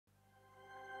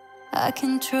I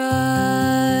can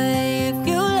try if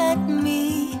you let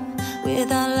me.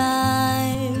 With our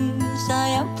lives I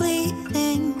am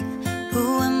bleeding.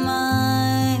 Who am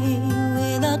I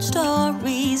without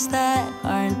stories that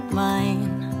aren't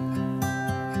mine?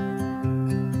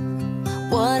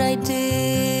 What I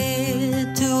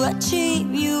did to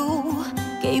achieve you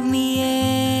gave me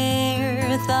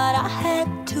air, thought I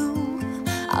had to.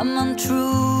 I'm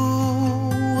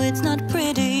untrue, it's not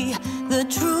pretty, the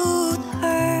truth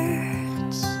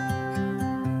hurts.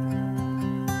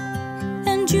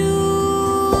 And you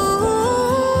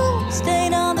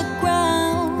stayed on the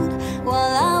ground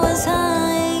while I was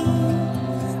high.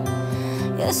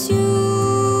 Yes, you've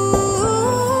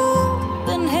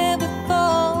been here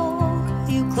before,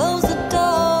 you closed the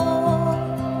door.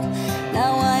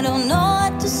 Now I don't know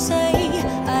what to say,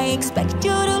 I expect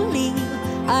you to leave.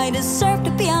 I deserve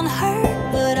to be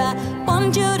unheard, but I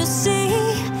want you to see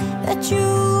that you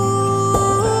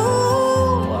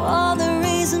are the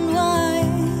reason why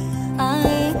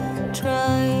I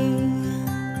try.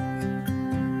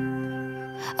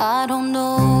 I don't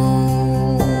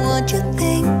know what you're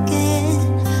thinking,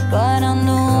 but I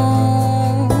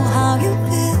know how you're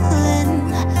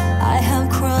feeling. I have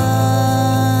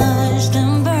crushed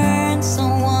and burned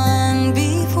someone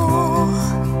before,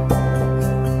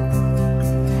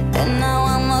 and now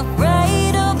I'm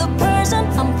afraid of the person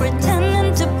I'm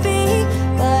pretending to be.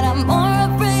 But I'm more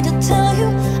afraid to tell you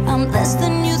I'm less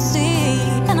than you see.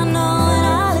 And I know when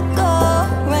I let go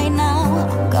right now,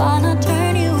 I'm gonna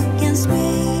turn you against me.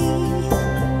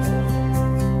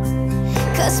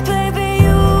 'Cause baby,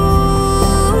 you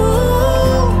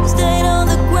stayed on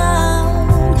the ground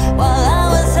while I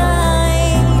was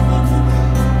high.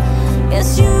 Yes,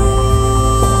 you've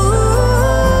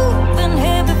been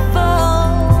here before,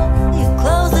 you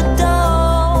closed the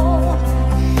door.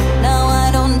 Now I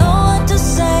don't know what to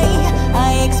say, I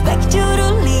expect you to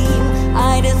leave.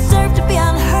 I deserve to be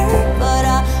unheard, but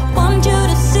I want you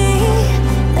to see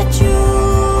that you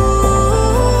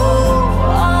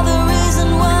are the reason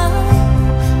why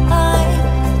I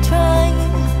try.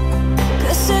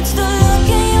 'Cause it's the look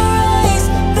in your eyes,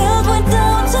 filled with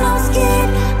doubts, and I'm scared.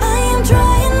 I am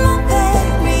trying my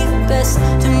very best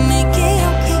to make it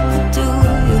okay, but do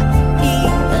you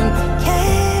even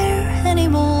care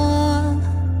anymore?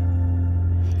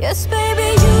 Yes, baby,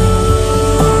 you